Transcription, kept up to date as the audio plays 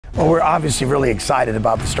Well, we're obviously really excited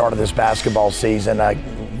about the start of this basketball season.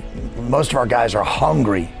 Most of our guys are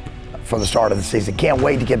hungry for the start of the season. Can't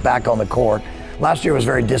wait to get back on the court. Last year was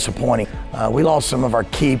very disappointing. We lost some of our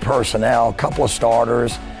key personnel, a couple of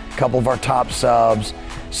starters, a couple of our top subs.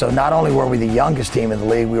 So not only were we the youngest team in the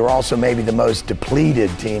league, we were also maybe the most depleted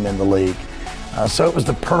team in the league. So it was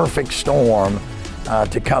the perfect storm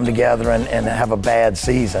to come together and have a bad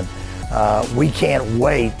season. We can't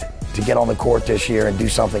wait to get on the court this year and do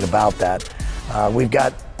something about that. We've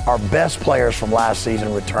got our best players from last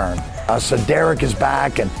season return. So Derek is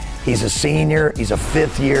back, and he's a senior. He's a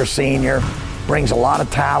fifth-year senior, brings a lot of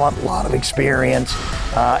talent, a lot of experience,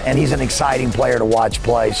 and he's an exciting player to watch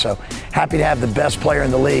play. So happy to have the best player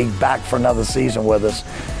in the league back for another season with us.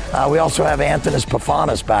 We also have Anthony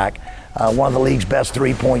Pafanis back, one of the league's best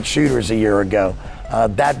three-point shooters a year ago.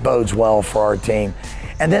 That bodes well for our team.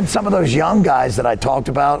 And then some of those young guys that I talked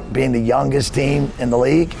about being the youngest team in the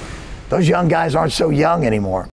league, those young guys aren't so young anymore.